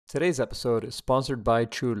Today's episode is sponsored by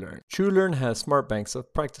TrueLearn. TrueLearn has smart banks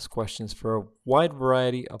of practice questions for a wide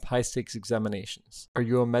variety of high-stakes examinations. Are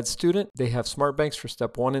you a med student? They have smart banks for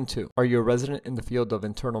step 1 and 2. Are you a resident in the field of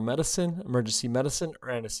internal medicine, emergency medicine, or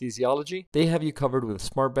anesthesiology? They have you covered with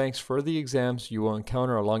smart banks for the exams you will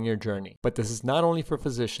encounter along your journey. But this is not only for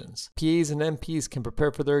physicians. PAs and NPs can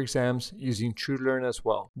prepare for their exams using TrueLearn as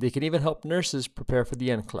well. They can even help nurses prepare for the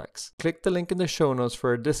NCLEX. Click the link in the show notes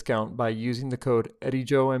for a discount by using the code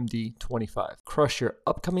EddieJoeMD25. Crush your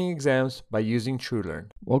upcoming exams by using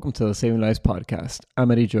TrueLearn. Welcome to the Saving Lives podcast. I'm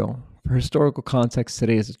Eddie Joe. For historical context,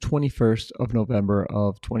 today is the 21st of November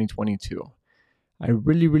of 2022. I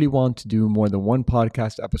really want to do more than one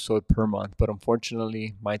podcast episode per month, but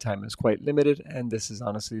unfortunately, my time is quite limited, and this is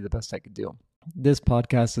honestly the best I could do. This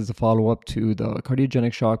podcast is a follow-up to the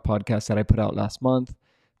Cardiogenic Shock podcast that I put out last month.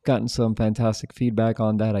 Gotten some fantastic feedback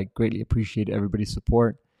on that. I greatly appreciate everybody's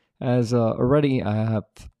support, as already I have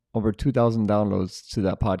over 2,000 downloads to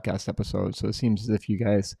that podcast episode, so it seems as if you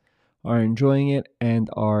guys are enjoying it and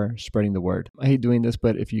are spreading the word. I hate doing this,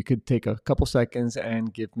 but if you could take a couple seconds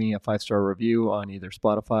and give me a 5-star review on either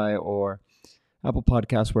Spotify or Apple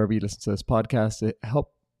Podcasts, wherever you listen to this podcast,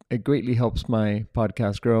 it greatly helps my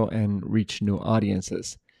podcast grow and reach new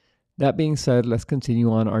audiences. That being said, let's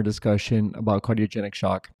continue on our discussion about cardiogenic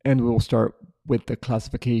shock, and we'll start with the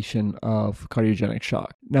classification of cardiogenic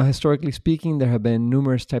shock. Now, historically speaking, there have been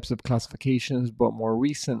numerous types of classifications, but more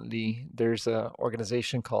recently, there's an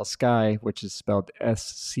organization called SCAI, which is spelled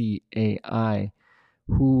SCAI,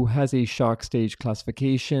 who has a shock stage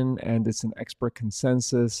classification, and it's an expert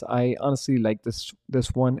consensus. I honestly like this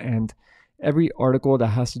one, and every article that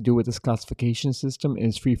has to do with this classification system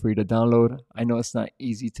is free for you to download. I know it's not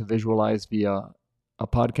easy to visualize via a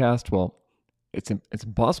podcast. Well, it's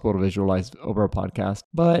impossible to visualize over a podcast.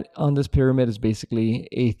 But on this pyramid is basically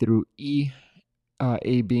A through E,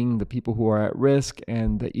 A being the people who are at risk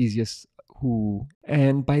and the easiest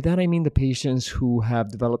and by that I mean the patients who have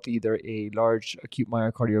developed either a large acute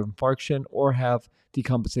myocardial infarction or have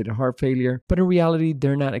decompensated heart failure, but in reality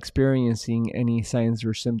they're not experiencing any signs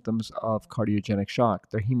or symptoms of cardiogenic shock.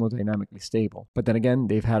 They're hemodynamically stable. But then again,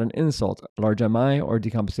 they've had an insult, large MI or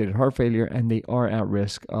decompensated heart failure, and they are at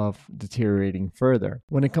risk of deteriorating further.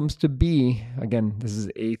 When it comes to B, again, this is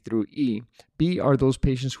A through E, B are those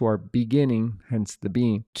patients who are beginning, hence the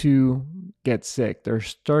B, to get sick. They're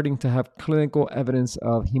starting to have clinical evidence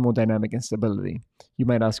of hemodynamic instability. You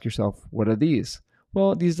might ask yourself, what are these?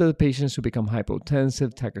 Well, these are the patients who become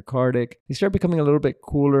hypotensive, tachycardic. They start becoming a little bit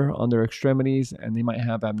cooler on their extremities, and they might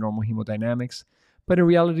have abnormal hemodynamics. But in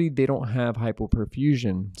reality, they don't have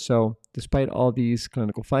hypoperfusion. So despite all these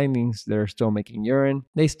clinical findings, they're still making urine.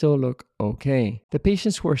 They still look okay. The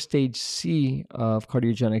patients who are stage C of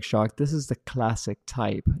cardiogenic shock, this is the classic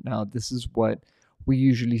type. Now, this is what we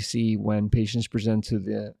usually see when patients present to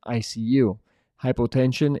the ICU.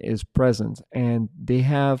 Hypotension is present, and they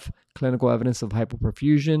have clinical evidence of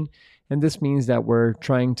hypoperfusion. And this means that we're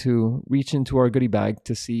trying to reach into our goodie bag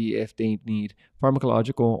to see if they need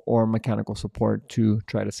pharmacological or mechanical support to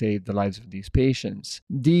try to save the lives of these patients.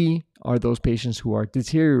 D are those patients who are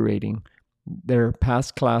deteriorating. They're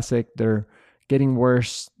past classic. They're getting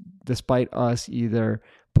worse despite us either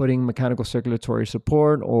putting mechanical circulatory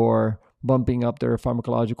support or bumping up their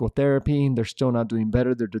pharmacological therapy. They're still not doing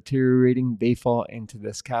better. They're deteriorating. They fall into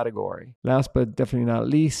this category. Last but definitely not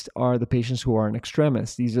least are the patients who are in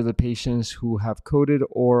extremis. These are the patients who have coded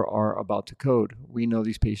or are about to code. We know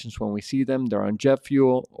these patients when we see them. They're on jet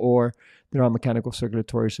fuel or they're on mechanical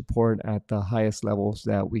circulatory support at the highest levels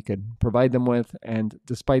that we could provide them with. And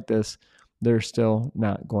despite this, they're still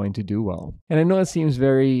not going to do well. And I know it seems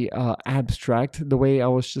very abstract the way I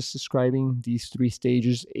was just describing these three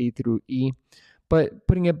stages, A through E, but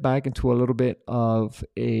putting it back into a little bit of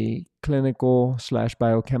a clinical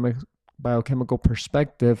 / biochemical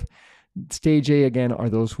perspective, stage A, again, are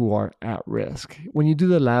those who are at risk. When you do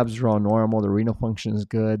the labs, they're all normal. Their renal function is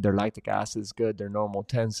good. Their lactic acid is good. They're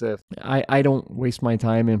normotensive. I don't waste my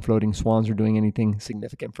time in floating swans or doing anything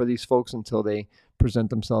significant for these folks until they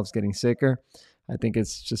present themselves getting sicker. I think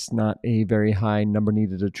it's just not a very high number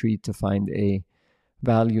needed to treat to find a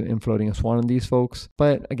value in floating a swan on these folks.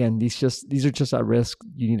 But again, these are just at risk.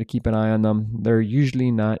 You need to keep an eye on them. They're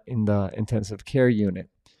usually not in the intensive care unit.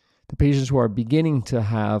 The patients who are beginning to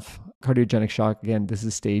have cardiogenic shock, again, this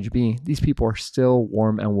is stage B. These people are still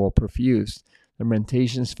warm and well perfused. Their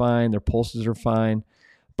mentation is fine. Their pulses are fine.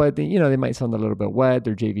 But they might sound a little bit wet.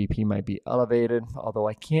 Their JVP might be elevated, although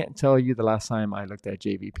I can't tell you the last time I looked at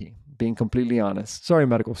JVP, being completely honest. Sorry,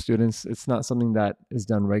 medical students. It's not something that is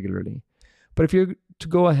done regularly. But if you're to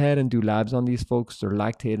go ahead and do labs on these folks, their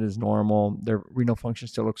lactate is normal, their renal function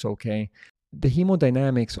still looks okay. The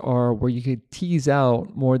hemodynamics are where you could tease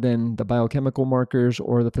out more than the biochemical markers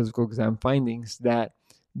or the physical exam findings that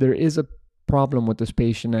there is a problem with this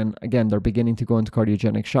patient, and again, they're beginning to go into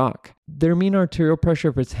cardiogenic shock. Their mean arterial pressure,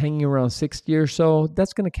 if it's hanging around 60 or so,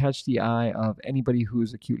 that's going to catch the eye of anybody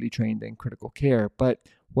who's acutely trained in critical care. But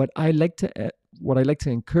what I like to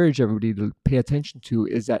encourage everybody to pay attention to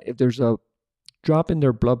is that if there's a drop in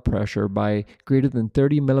their blood pressure by greater than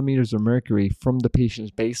 30 millimeters of mercury from the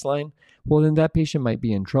patient's baseline, well, then that patient might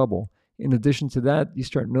be in trouble. In addition to that, you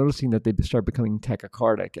start noticing that they start becoming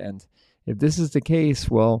tachycardic. And if this is the case,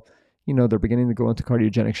 well, they're beginning to go into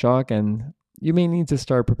cardiogenic shock, and you may need to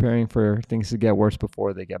start preparing for things to get worse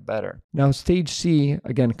before they get better. Now, stage C,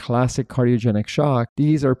 again, classic cardiogenic shock.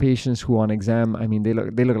 These are patients who on exam, they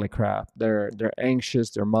look like crap. They're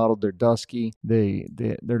anxious, they're mottled, they're dusky,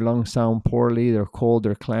 their lungs sound poorly, they're cold,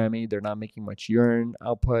 they're clammy, they're not making much urine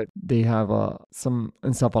output. They have some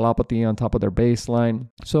encephalopathy on top of their baseline.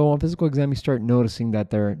 So on physical exam, you start noticing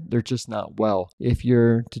that they're just not well. If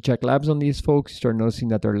you're to check labs on these folks, you start noticing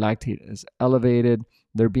that their lactate is elevated.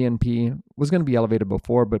 Their BNP was going to be elevated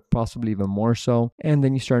before, but possibly even more so. And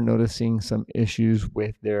then you start noticing some issues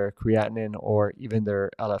with their creatinine or even their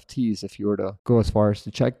LFTs if you were to go as far as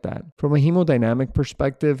to check that. From a hemodynamic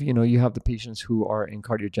perspective, you have the patients who are in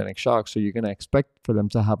cardiogenic shock, so you're going to expect for them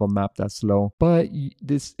to have a MAP that's low. But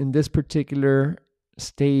in this particular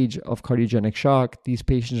stage of cardiogenic shock, these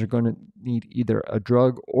patients are going to need either a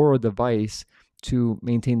drug or a device to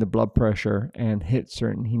maintain the blood pressure and hit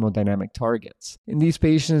certain hemodynamic targets. In these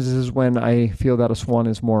patients, this is when I feel that a SWAN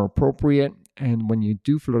is more appropriate. And when you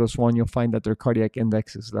do float a SWAN, you'll find that their cardiac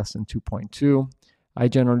index is less than 2.2. I,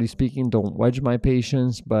 generally speaking, don't wedge my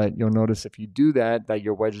patients, but you'll notice if you do that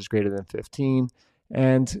your wedge is greater than 15.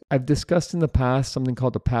 And I've discussed in the past something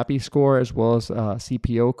called the PAPI score as well as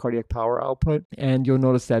CPO, cardiac power output. And you'll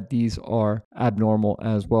notice that these are abnormal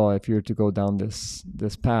as well if you're to go down this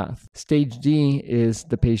path. Stage D is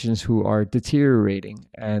the patients who are deteriorating,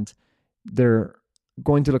 and they're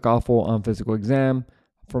going to look awful on physical exam.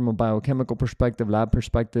 From a biochemical perspective, lab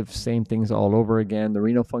perspective, same things all over again. The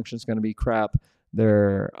renal function is going to be crap.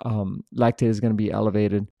 Their lactate is going to be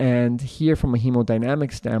elevated. And here from a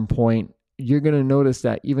hemodynamic standpoint, you're going to notice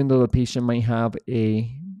that even though the patient might have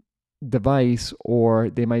a device or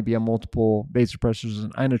they might be on multiple vasopressors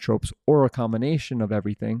and inotropes or a combination of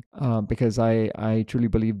everything, because I truly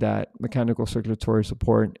believe that mechanical circulatory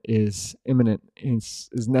support is imminent, is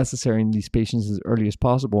necessary in these patients as early as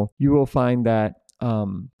possible, you will find that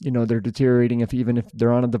they're deteriorating even if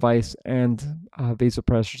they're on a device and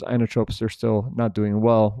vasopressors, inotropes, they're still not doing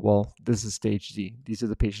well. Well, this is stage D. These are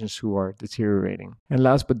the patients who are deteriorating. And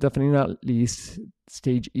last but definitely not least,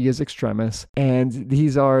 stage E is extremis. And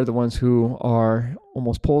these are the ones who are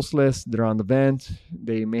almost pulseless. They're on the vent.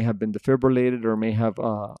 They may have been defibrillated or may have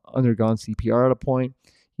undergone CPR at a point.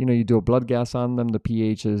 You do a blood gas on them. The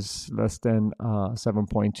pH is less than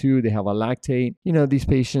 7.2. They have a lactate. These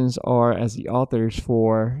patients are, as the authors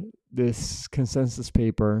for this consensus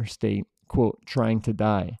paper state, quote, trying to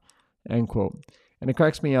die, end quote. And it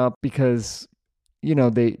cracks me up because,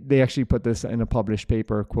 they actually put this in a published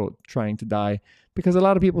paper, quote, trying to die, because a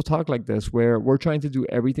lot of people talk like this, where we're trying to do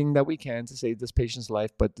everything that we can to save this patient's life,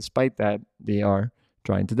 but despite that, they are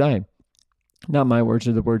trying to die. Not my words,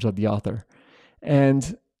 are the words of the author.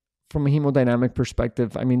 And from a hemodynamic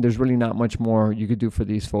perspective, there's really not much more you could do for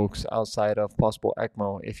these folks outside of possible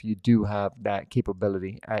ECMO if you do have that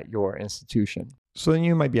capability at your institution. So then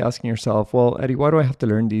you might be asking yourself, well, Eddie, why do I have to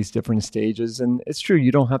learn these different stages? And it's true,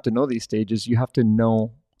 you don't have to know these stages. You have to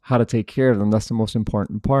know how to take care of them. That's the most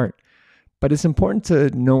important part. But it's important to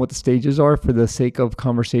know what the stages are for the sake of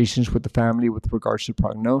conversations with the family with regards to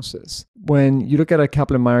prognosis. When you look at a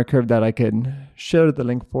Kaplan-Meier curve that I can share the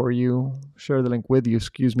link with you,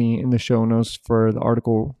 in the show notes for the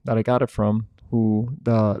article that I got it from, who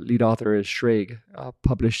the lead author is Schrage,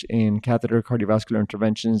 published in Catheter Cardiovascular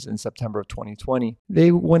Interventions in September of 2020. They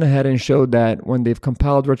went ahead and showed that when they've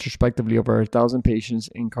compiled retrospectively over 1,000 patients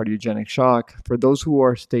in cardiogenic shock, for those who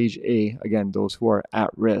are stage A, again, those who are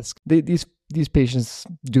at risk, these patients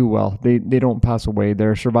do well. They don't pass away.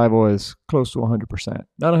 Their survival is close to 100%.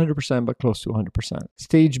 Not 100%, but close to 100%.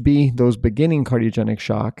 Stage B, those beginning cardiogenic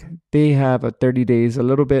shock, they have at 30 days a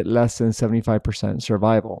little bit less than 75%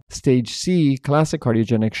 survival. Stage C, classic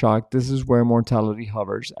cardiogenic shock, this is where mortality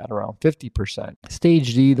hovers at around 50%.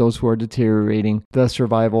 Stage D, those who are deteriorating, the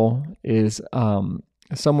survival is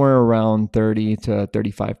somewhere around 30 to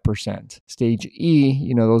 35%. Stage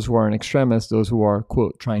E, those who are in extremis, those who are,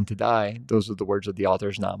 quote, trying to die, those are the words of the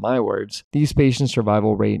authors, not my words. These patients'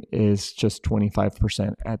 survival rate is just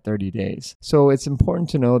 25% at 30 days. So it's important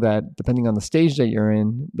to know that depending on the stage that you're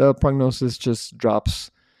in, the prognosis just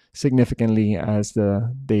drops significantly as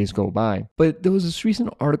the days go by. But there was this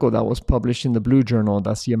recent article that was published in the Blue Journal,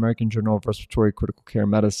 that's the American Journal of Respiratory Critical Care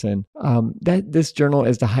Medicine, that this journal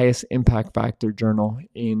is the highest impact factor journal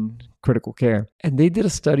in critical care. And they did a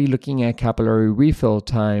study looking at capillary refill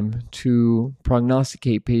time to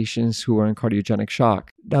prognosticate patients who are in cardiogenic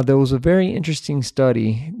shock. Now, there was a very interesting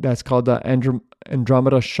study that's called the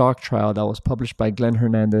Andromeda Shock Trial that was published by Glenn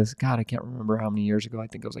Hernandez. God, I can't remember how many years ago. I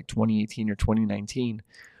think it was like 2018 or 2019.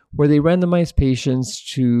 Where they randomized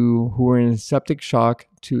patients who were in septic shock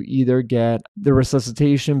to either get the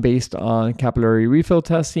resuscitation based on capillary refill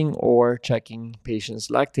testing or checking patients'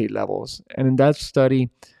 lactate levels. And in that study,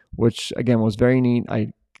 which again was very neat,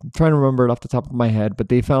 I'm trying to remember it off the top of my head, but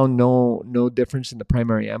they found no difference in the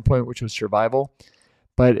primary endpoint, which was survival.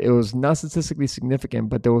 But it was not statistically significant,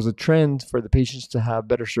 but there was a trend for the patients to have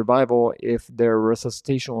better survival if their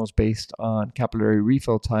resuscitation was based on capillary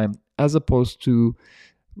refill time, as opposed to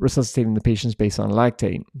resuscitating the patients based on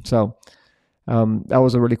lactate. So that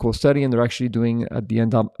was a really cool study, and they're actually doing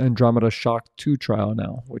the Andromeda Shock 2 trial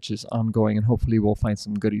now, which is ongoing, and hopefully we'll find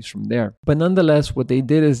some goodies from there. But nonetheless, what they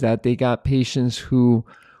did is that they got patients who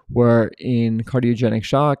were in cardiogenic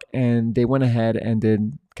shock, and they went ahead and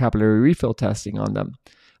did capillary refill testing on them.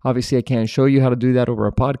 Obviously, I can't show you how to do that over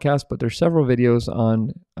a podcast, but there's several videos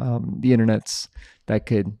on the internets that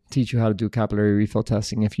could teach you how to do capillary refill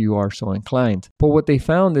testing if you are so inclined. But what they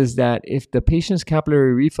found is that if the patient's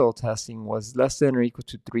capillary refill testing was less than or equal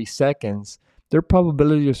to 3 seconds, their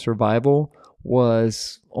probability of survival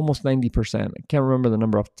was almost 90%. I can't remember the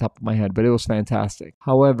number off the top of my head, but it was fantastic.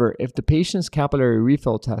 However, if the patient's capillary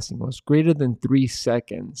refill testing was greater than 3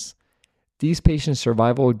 seconds, these patients'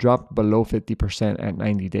 survival dropped below 50% at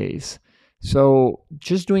 90 days. So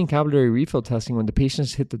just doing capillary refill testing when the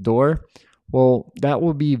patients hit the door, well, that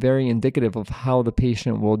will be very indicative of how the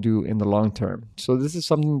patient will do in the long term. So this is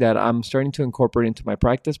something that I'm starting to incorporate into my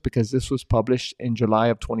practice because this was published in July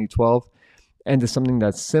of 2012. And it's something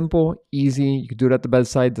that's simple, easy. You can do it at the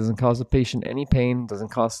bedside, doesn't cause the patient any pain, doesn't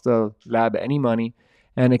cost the lab any money,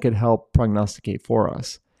 and it could help prognosticate for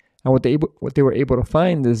us. And what they were able to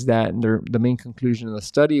find is that the main conclusion of the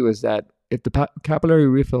study was that if the capillary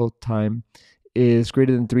refill time is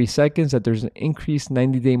greater than 3 seconds, that there's an increased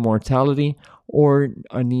 90-day mortality or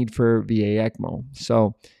a need for VA ECMO.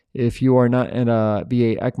 So if you are not in a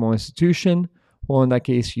VA ECMO institution, well, in that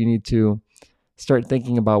case, you need to start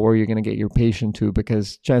thinking about where you're going to get your patient to,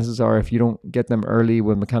 because chances are if you don't get them early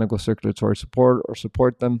with mechanical circulatory support or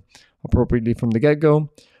support them appropriately from the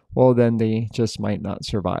get-go, well, then they just might not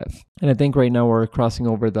survive. And I think right now we're crossing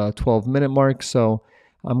over the 12-minute mark, so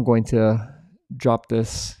I'm going to drop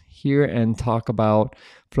this here and talk about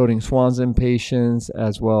floating swans in patients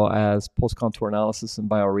as well as post-contour analysis and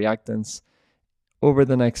bioreactants over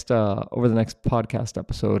the next podcast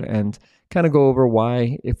episode, and kind of go over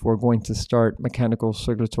why, if we're going to start mechanical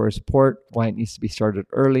circulatory support, why it needs to be started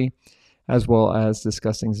early, as well as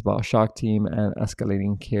discuss things about shock team and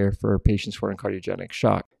escalating care for patients who are in cardiogenic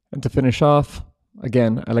shock. And to finish off,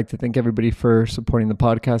 again, I'd like to thank everybody for supporting the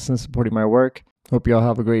podcast and supporting my work. Hope you all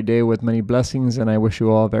have a great day with many blessings, and I wish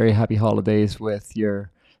you all very happy holidays with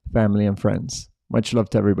your family and friends. Much love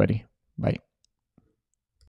to everybody. Bye.